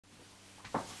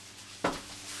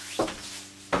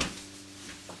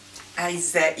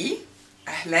أعزائي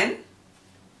أهلا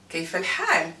كيف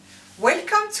الحال؟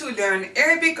 Welcome to Learn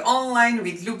Arabic Online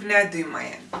with Loubna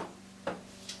Duymayan.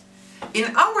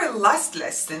 In our last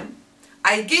lesson,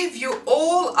 I gave you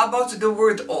all about the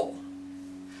word all.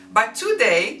 But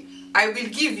today, I will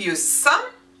give you some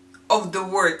of the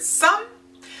word some.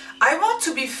 I want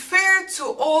to be fair to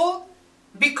all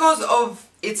because of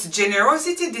its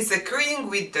generosity disagreeing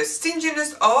with the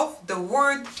stinginess of the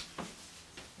word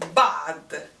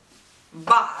بعض.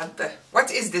 بعض.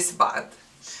 What is this بعض?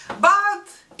 بعض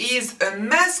is a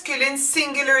masculine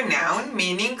singular noun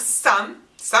meaning some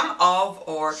of,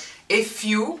 or a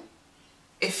few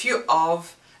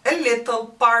of, a little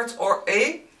part, or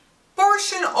a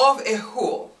portion of a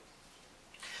whole.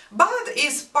 بعض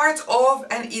is part of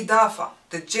an idafa,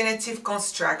 the genitive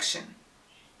construction,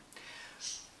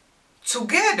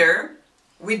 together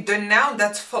with the noun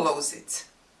that follows it,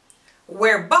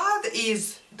 where بعض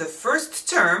is the first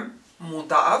term,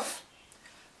 mudaf,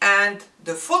 and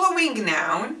the following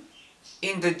noun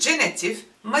in the genitive,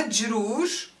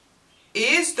 majroor,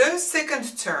 is the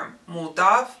second term,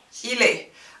 mudaf ilayh.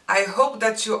 I hope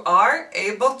that you are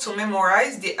able to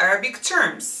memorize the Arabic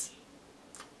terms.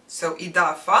 So,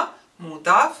 idafa,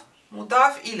 mudaf,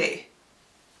 mudaf ilayh.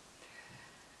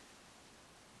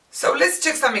 So, let's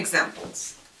check some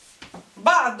examples.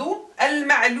 بعض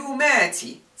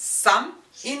المعلومات, some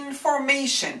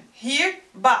information. Here,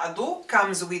 بعض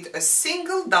comes with a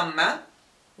single dhamma,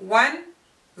 one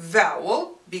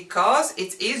vowel, because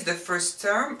it is the first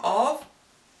term of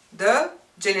the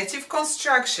genitive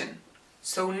construction.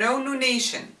 So no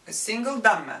nunation, a single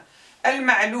dhamma.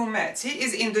 المعلومات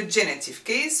is in the genitive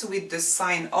case with the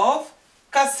sign of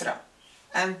kasra.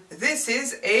 And this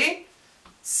is a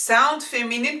sound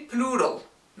feminine plural,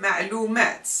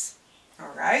 معلومات.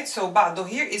 Alright, so بعض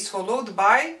here is followed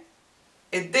by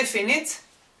a definite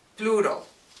plural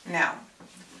noun.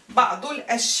 بعض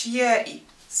الأشياء,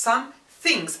 some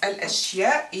things.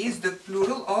 الأشياء is the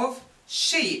plural of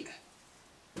شيء.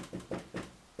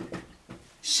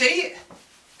 شيء,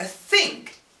 a thing.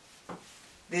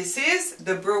 This is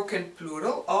the broken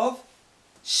plural of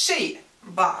شيء.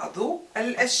 بعض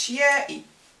الأشياء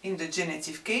in the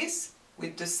genitive case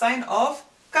with the sign of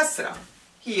كسرة.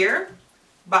 Here,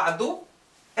 بعض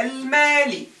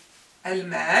المال.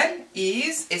 المال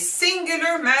is a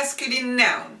singular masculine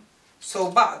noun.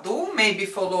 So بعض may be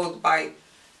followed by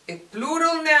a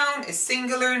plural noun, a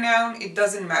singular noun, it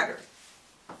doesn't matter.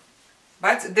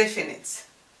 But definite.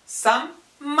 Some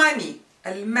money.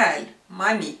 المال,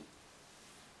 money.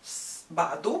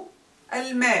 بعض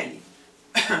المال.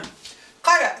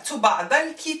 قرأت بعض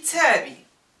الكتاب.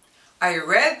 I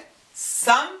read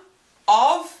some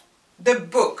of the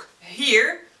book.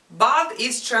 Here, بعض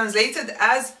is translated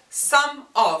as some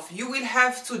of. You will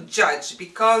have to judge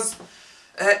because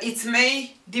it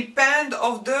may depend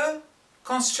on the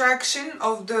construction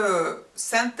of the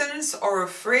sentence or a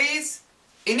phrase.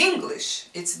 In English,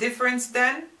 it's different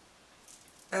than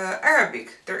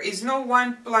Arabic. There is no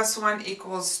 1 + 1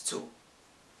 = 2.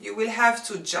 You will have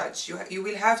to judge. You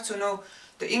will have to know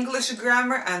the English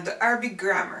grammar and the Arabic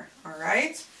grammar.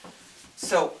 Alright?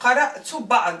 So, قرأت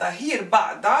بعض. Here,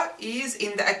 بعض is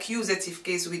in the accusative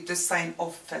case with the sign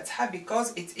of fatha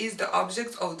because it is the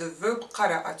object of the verb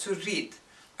قرأ, to read.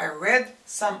 I read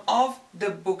some of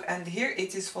the book, and here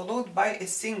it is followed by a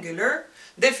singular,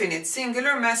 definite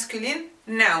singular masculine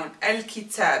noun,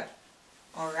 الكتاب.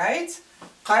 Alright?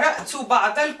 قرأت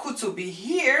بعض الكتب.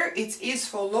 Here it is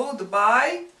followed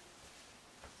by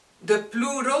the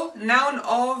plural noun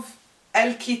of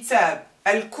الكتاب,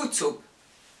 الكتب.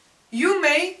 You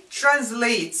may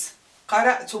translate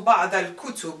قرأت بعض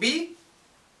الكتب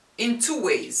in two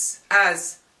ways,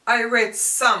 as I read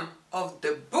some of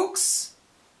the books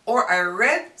or I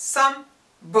read some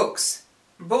books.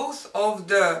 Both of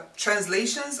the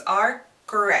translations are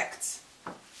correct.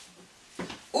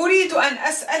 أريد أن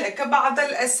أسألك بعض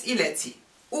الأسئلة.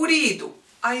 أريد,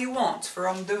 I want,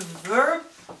 from the verb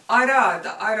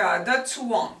أراد. أراد, to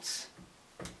want.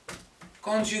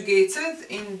 Conjugated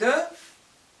in the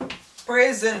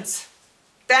present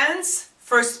tense,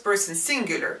 first person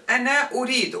singular. أنا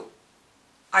أريد.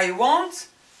 I want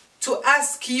to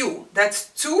ask you. That's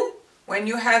two. When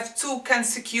you have two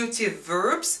consecutive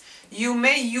verbs, you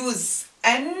may use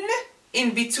an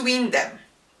in between them.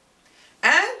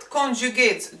 And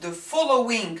conjugate the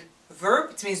following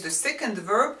verb, it means the second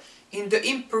verb, in the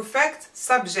imperfect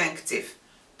subjunctive.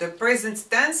 The present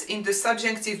tense in the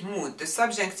subjunctive mood. The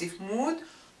subjunctive mood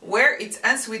where it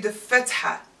ends with the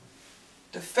fatha.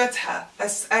 The fatha,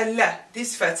 أسأل,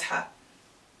 this fatha.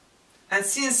 And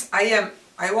since I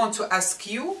want to ask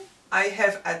you, I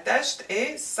have attached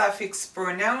a suffix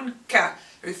pronoun ka,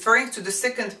 referring to the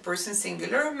second person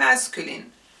singular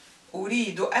masculine.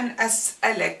 أريد أن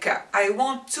أسألك. I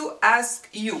want to ask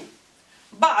you.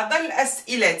 بعض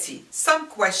الأسئلة. Some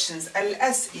questions.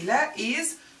 الأسئلة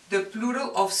is the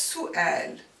plural of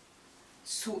سؤال.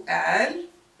 سؤال.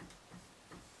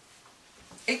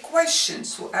 A question.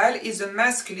 سؤال is a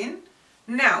masculine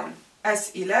noun.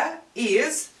 أسئلة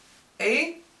is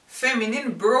a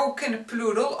feminine broken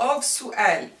plural of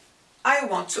سؤال. I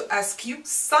want to ask you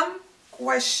some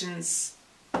questions.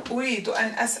 أريد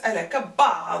أن أسألك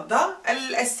بعض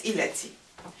الأسئلة.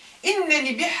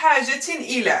 إنني بحاجة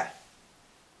إلى.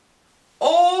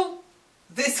 All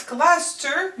this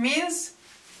cluster means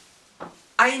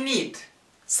I need.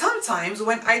 Sometimes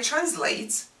when I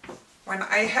translate, when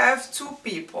I have two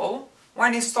people,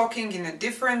 one is talking in a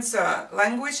different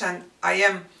language and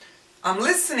I'm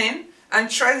listening and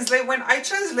translate. When I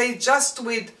translate just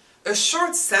with a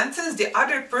short sentence, the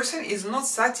other person is not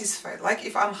satisfied. Like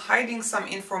if I'm hiding some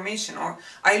information or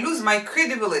I lose my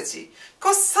credibility.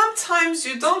 Because sometimes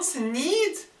you don't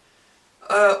need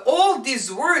all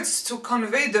these words to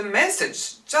convey the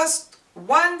message. Just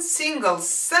one single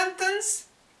sentence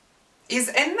is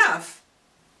enough.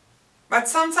 But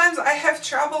sometimes I have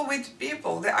trouble with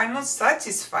people that are not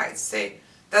satisfied. Say,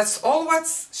 that's all what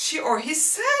she or he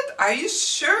said? Are you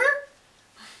sure?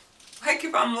 Like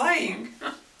if I'm lying.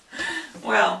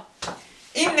 Well,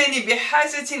 إنني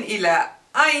بحاجة إلى.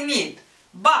 I need.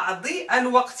 بعض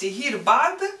الوقت. Here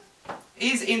بعض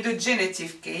is in the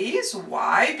genitive case.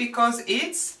 Why? Because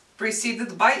it's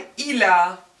preceded by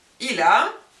إلى.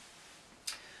 إلى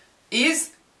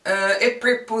is a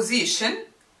preposition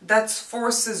that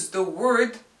forces the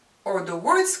word or the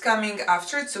words coming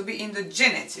after to be in the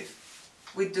genitive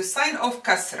with the sign of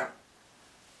كسرة.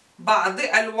 بعض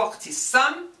الوقت.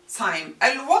 Some time.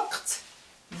 الوقت,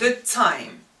 the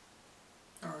time.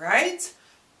 Alright?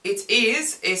 It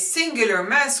is a singular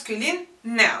masculine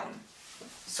noun.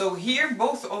 So here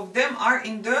both of them are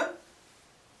in the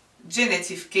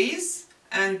genitive case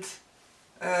and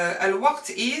الوقت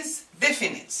is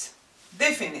definite.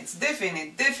 Definite,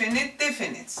 definite, definite,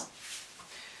 definite.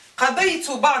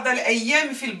 قضيت بعض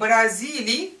الأيام في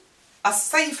البرازيل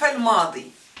الصيف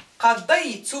الماضي.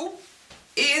 قضيت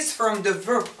is from the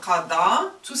verb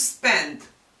قضى, to spend.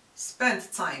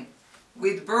 Spend time.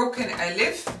 With broken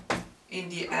alif in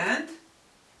the end.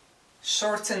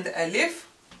 Shortened alif.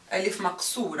 Alif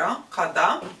مقصورة.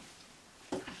 قضى.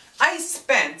 I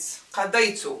spent.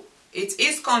 قضيت. It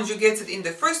is conjugated in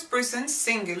the first person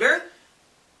singular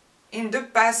in the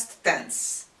past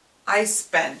tense. I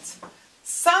spent.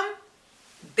 Some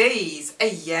days.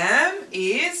 أيام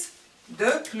is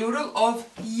the plural of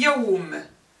يوم.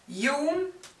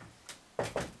 يوم.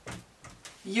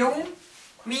 يوم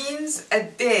means a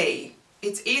day.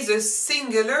 It is a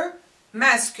singular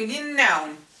masculine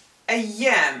noun.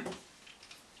 أيام.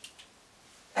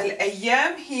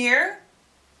 الأيام here,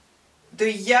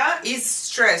 the ya is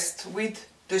stressed with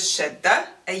the shadda.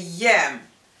 أيام.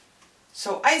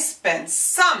 So I spent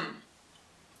some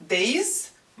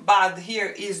days. بعض here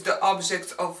is the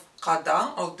object of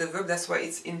قضى, of the verb. That's why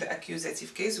it's in the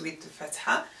accusative case with the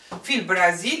fatha. في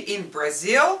البرازيل, in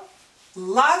Brazil,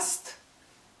 last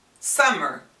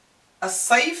summer.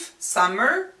 الصيف,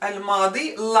 summer.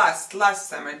 الماضي, last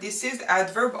summer. This is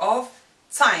adverb of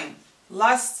time.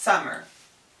 Last summer.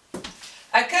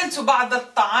 أكلت بعض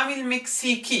الطعام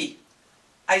المكسيكي.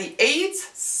 I ate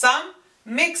some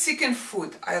Mexican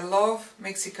food. I love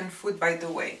Mexican food, by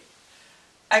the way.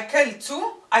 أكلت,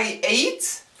 I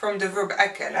ate, from the verb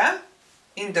أكل.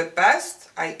 In the past,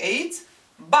 I ate.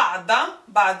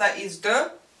 بعض is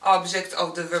the object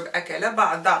of the verb أكل.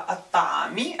 بعض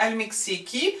الطعام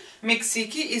المكسيكي.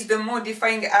 Mexici is the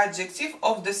modifying adjective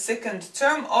of the second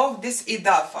term of this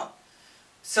إضافة.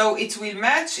 So it will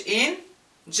match in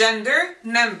gender,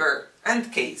 number,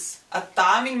 and case.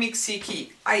 الطعام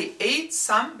المكسيكي. I ate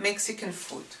some Mexican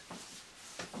food.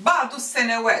 بعض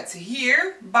السنوات.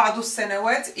 Here, بعض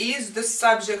السنوات is the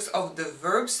subject of the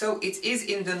verb, so it is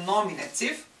in the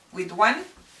nominative with one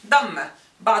ضمة.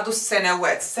 بعض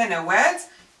السنوات. سنوات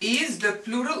is the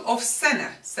plural of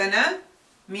سنة. سنة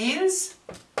means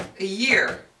a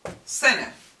year.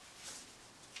 سنة.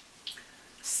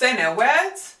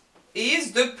 سنوات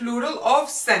is the plural of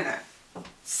سنة.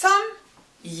 Some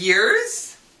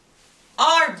years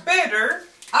are better.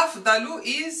 أفضل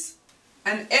is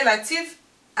an elative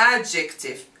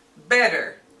adjective.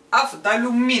 Better.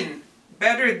 أفضل من.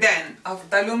 Better than.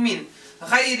 أفضل من.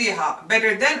 غيرها.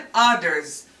 Better than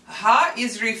others. ها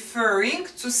is referring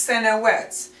to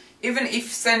سنوات. Even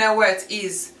if سنوات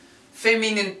is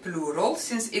feminine plural,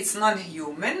 since it's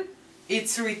non-human,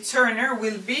 its returner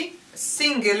will be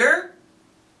singular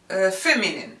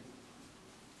feminine.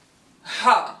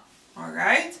 ها.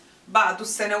 Alright? بعض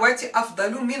السنوات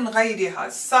أفضل من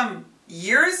غيرها. Some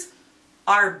years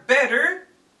are better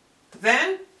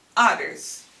than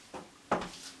others.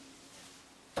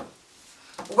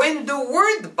 When the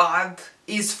word بعد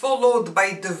is followed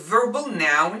by the verbal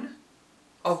noun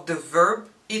of the verb,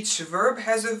 each verb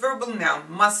has a verbal noun,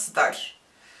 مصدر.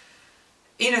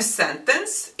 In a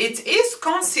sentence, it is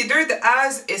considered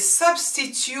as a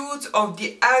substitute of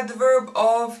the adverb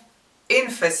of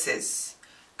emphasis.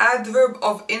 Adverb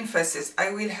of emphasis.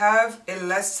 I will have a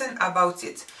lesson about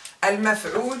it.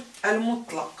 المفعول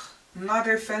المطلق.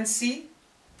 Another fancy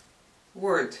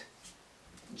word.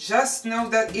 Just know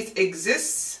that it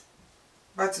exists,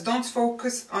 but don't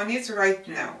focus on it right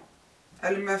now.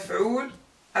 المفعول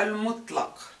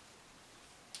المطلق.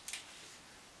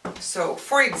 So,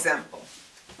 for example,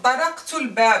 طرقت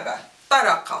الباب.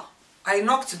 طرق. I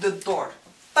knocked the door.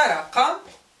 طرق.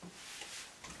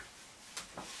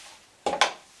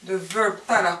 The verb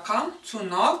طرق, to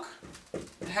knock.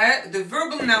 The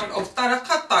verbal noun of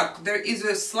طرق, طرق. There is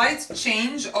a slight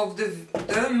change of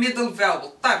the middle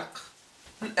vowel. طرق.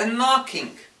 A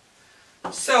knocking.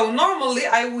 So normally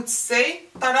I would say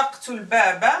طرقت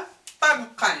الباب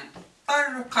طرقا.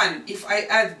 طرقا. If I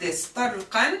add this,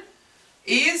 طرقا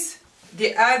is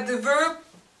the adverb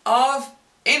of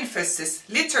emphasis.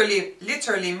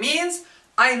 Literally means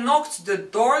I knocked the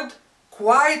door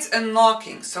quite a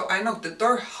knocking. So I knocked the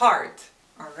door hard.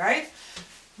 Alright?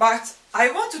 But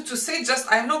I wanted to say just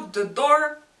I knocked the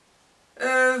door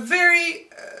a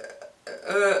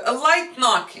light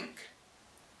knocking.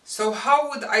 So how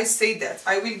would I say that?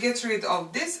 I will get rid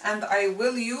of this and I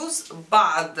will use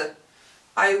بعد.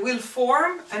 I will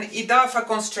form an إضافة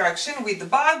construction with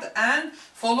بعد and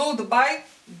followed by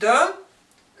the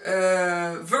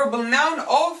verbal noun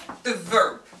of the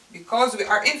verb, because we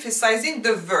are emphasizing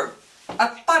the verb.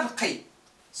 الطرق.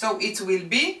 So it will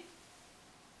be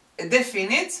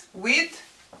definite with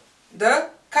the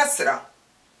كسرة.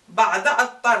 بعد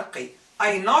الطرق.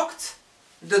 I knocked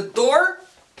the door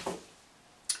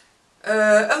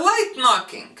a light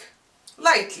knocking,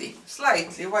 lightly,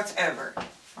 slightly, whatever.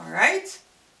 Alright?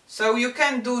 So you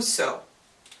can do so.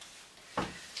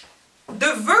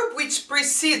 The verb which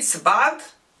precedes بعد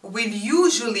will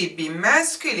usually be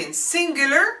masculine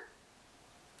singular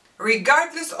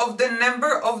regardless of the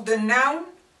number of the noun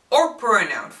or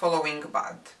pronoun following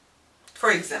بعد. For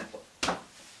example,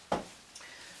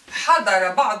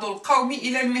 حضر بعض القوم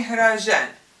إلى المهرجان.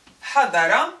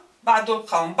 حضر بعض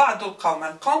القوم. بعض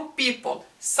القوم. القوم, people.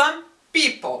 Some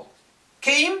people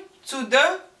came to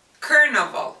the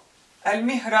carnival.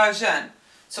 المهرجان.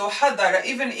 So حضر,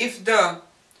 even if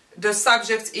the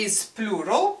subject is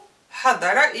plural,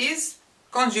 حضر is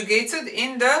conjugated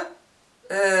in the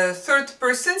third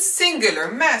person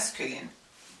singular, masculine.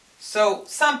 So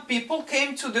some people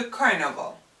came to the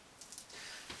carnival.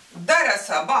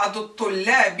 درس بعض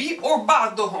الطلاب or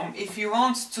بعضهم, if you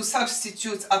want to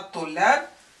substitute الطلاب,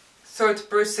 third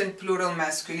person plural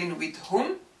masculine with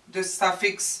whom, the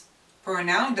suffix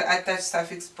pronoun, the attached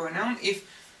suffix pronoun. If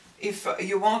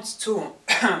you want to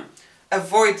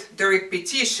avoid the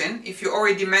repetition, if you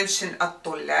already mentioned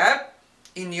الطلاب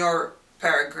in your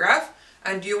paragraph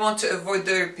and you want to avoid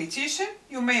the repetition,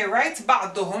 you may write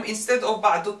بعضهم instead of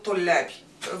بعض الطلاب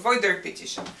to avoid the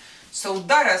repetition. So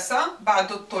درس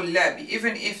بعض الطلاب,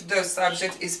 even if the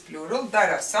subject is plural,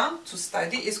 درس, to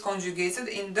study, is conjugated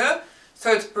in the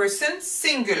third person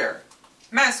singular,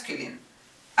 masculine.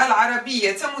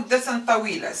 العربية مدة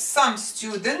طويلة. Some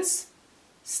students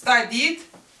studied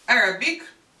Arabic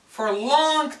for a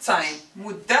long time.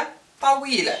 مدة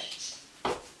طويلة.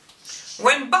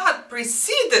 When بعد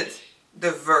preceded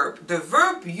the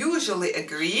verb usually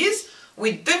agrees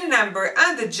with the number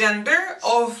and the gender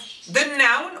of the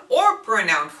noun or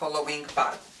pronoun following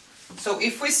بعد. So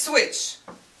if we switch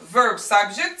verb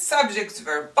subject, subject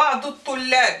verb, بعض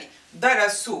الطلاب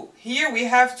درسوا. Here we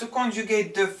have to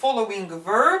conjugate the following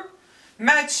verb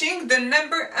matching the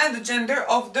number and the gender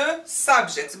of the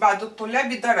subject. بعض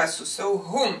الطلاب درسوا. So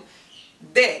whom,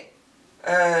 they,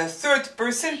 third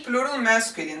person plural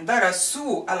masculine.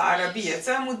 درسوا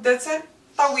العربية مدة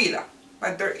طويلة.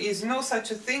 But there is no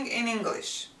such a thing in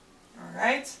English.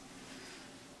 Alright?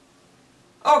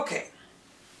 Okay.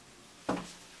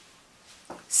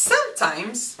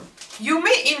 Sometimes you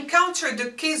may encounter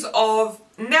the case of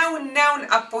noun-noun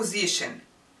apposition,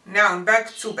 noun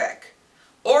back to back,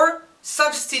 or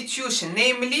substitution,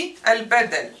 namely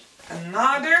al-badal.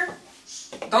 Another,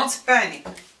 don't panic,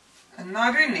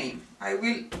 another name. I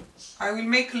will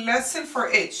make a lesson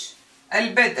for each.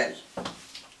 Al-badal.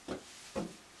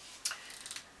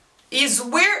 is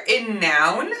where a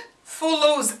noun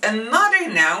follows another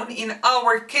noun. In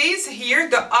our case here,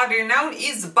 the other noun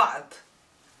is بعد,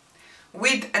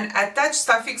 with an attached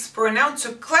suffix pronoun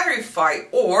to clarify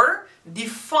or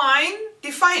define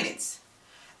it.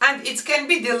 And it can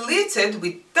be deleted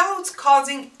without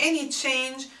causing any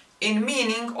change in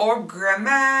meaning or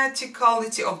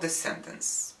grammaticality of the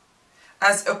sentence,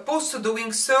 as opposed to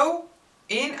doing so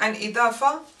in an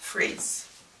إضافة phrase.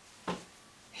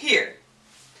 Here,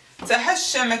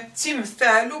 تهشم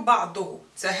التمثال بعضه.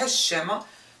 تهشم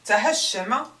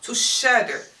to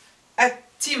shatter.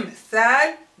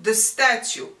 التمثال, the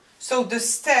statue. So the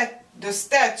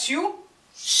statue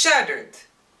shattered.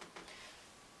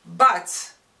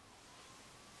 But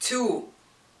to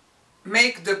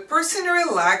make the person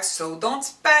relax, so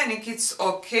don't panic, it's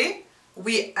okay,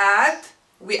 we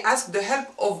ask the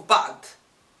help of بعد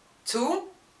to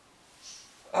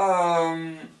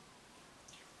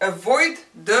avoid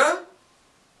the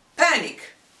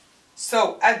panic.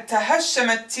 So تهشم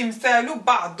التمثال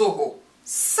بعضه.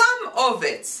 Some of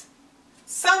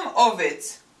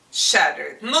it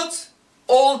shattered, not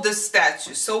all the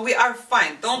statue. So we are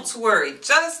fine, don't worry,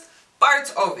 just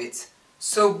part of it.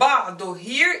 So بعضه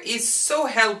here is so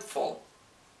helpful,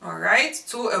 all right,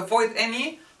 to avoid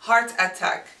any heart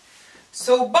attack.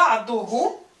 So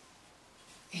بعضه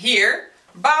here,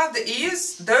 بعض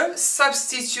is the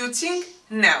substituting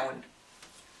noun.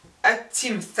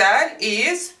 التمثال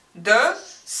is the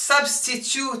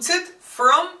substituted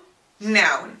from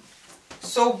noun.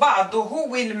 So بعضه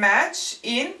will match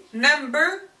in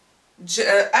number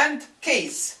and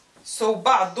case. So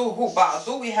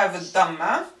بعضه, we have a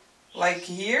dhamma, like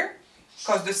here,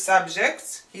 because the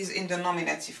subject is in the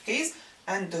nominative case,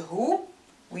 and the who,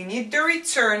 we need the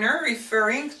returner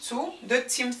referring to the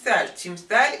timthal.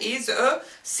 Timthal is a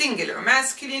singular,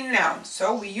 masculine noun,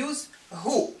 so we use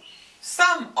who.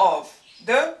 Some of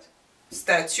the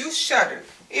statue shattered.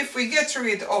 If we get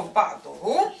rid of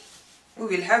بعضه, we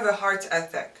will have a heart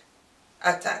attack.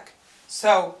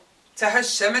 So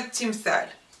تهشم التمثال,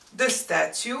 the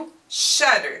statue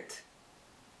shattered.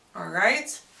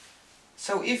 Alright?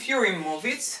 So if you remove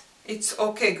it, it's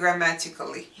okay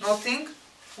grammatically. Nothing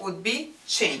would be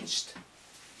changed.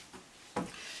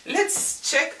 Let's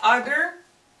check other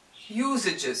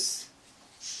usages.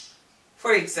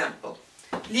 For example,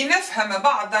 لنفهم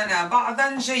بعضنا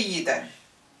بعضا جيدا.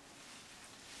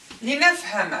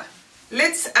 لنفهم,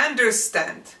 let's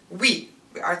understand. We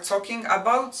are talking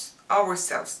about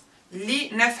ourselves.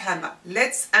 لنفهم,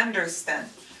 let's understand.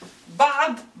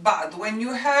 بعض, when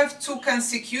you have two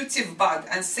consecutive بعض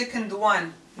and second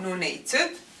one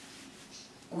nonated,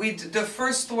 with the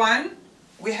first one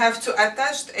we have to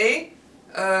attach a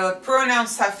pronoun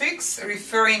suffix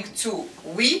referring to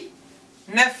we.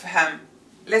 نفهم,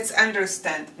 let's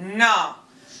understand. na.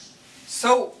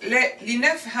 So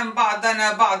لنفهم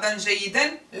بعضنا بعضا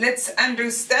جيدا, let's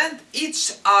understand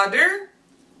each other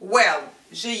well.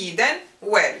 جيدا,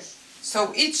 well.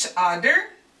 So each other,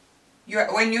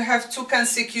 when you have two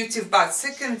consecutive but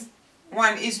second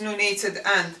one is nonated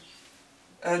and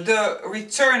the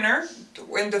returner,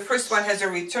 when the first one has a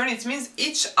return, it means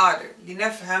each other.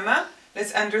 لنفهم,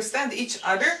 let's understand each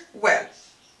other well.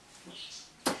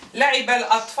 لعب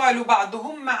الأطفال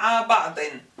بعضهم مع بعض.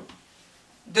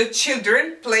 The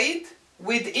children played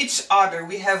with each other.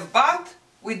 We have بعض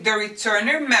with the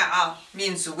returner, مع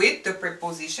means with, the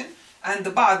preposition, and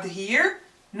the بعض here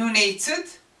nonated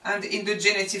and in the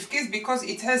genitive case because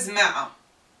it has مع.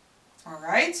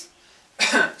 Alright?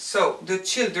 So the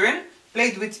children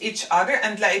played with each other,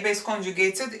 and لعب is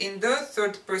conjugated in the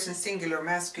third person singular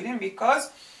masculine because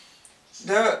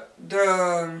the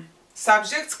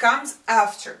subject comes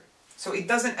after, so it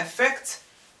doesn't affect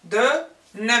the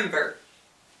number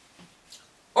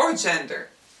or gender.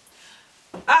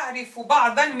 أعرف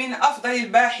بعضا من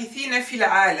أفضل الباحثين في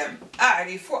العالم.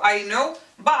 أعرف, I know,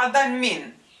 بعضا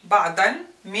من. بعضا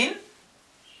من,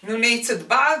 nonated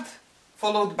بعض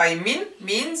followed by من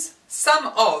means some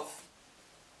of.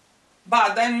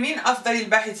 بعضا من أفضل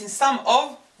الباحثين, some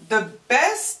of the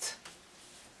best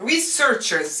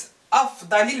researchers.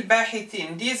 أفضل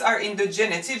الباحثين, these are in the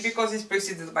genitive because it's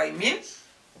preceded by min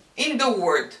in the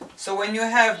word. So when you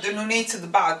have the nonated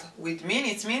بعض with min,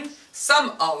 it means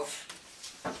some of.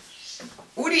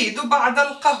 أريد بعض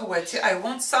القهوة, I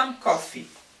want some coffee.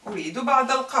 أريد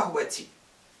بعض القهوة.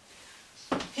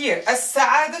 Here,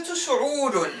 السعادة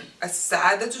شعور.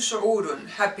 السعادة شعور.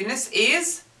 Happiness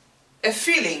is a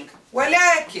feeling.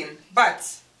 ولكن, but,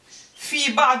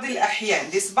 في بعض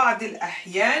الأحيان. This بعض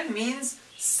الأحيان means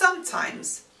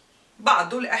sometimes.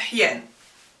 بعض الأحيان.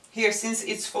 Here, since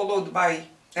it's followed by,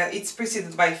 it's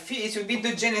preceded by في, it will be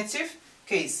the genitive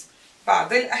case.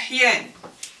 بعض الأحيان.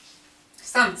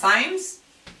 Sometimes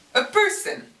a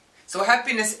person. So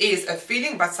happiness is a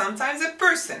feeling, but sometimes a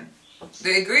person. Do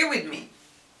you agree with me?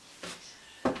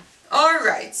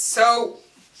 Alright, so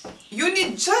you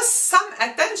need just some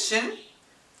attention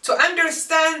to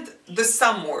understand the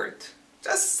some word.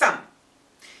 Just some.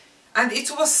 And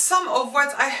it was some of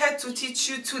what I had to teach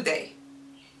you today.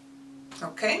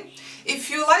 Okay? If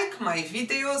you like my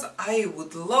videos, I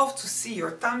would love to see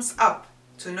your thumbs up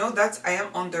to know that I am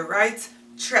on the right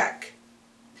track.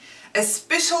 A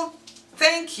special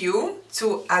thank you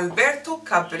to Alberto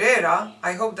Cabrera.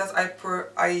 I hope that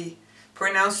I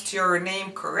pronounced your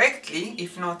name correctly.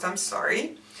 If not, I'm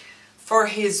sorry. For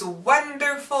his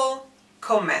wonderful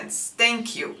comments.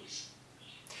 Thank you.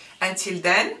 Until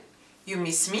then, you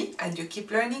miss me and you keep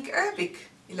learning Arabic.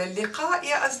 إلى اللقاء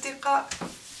يا أصدقاء.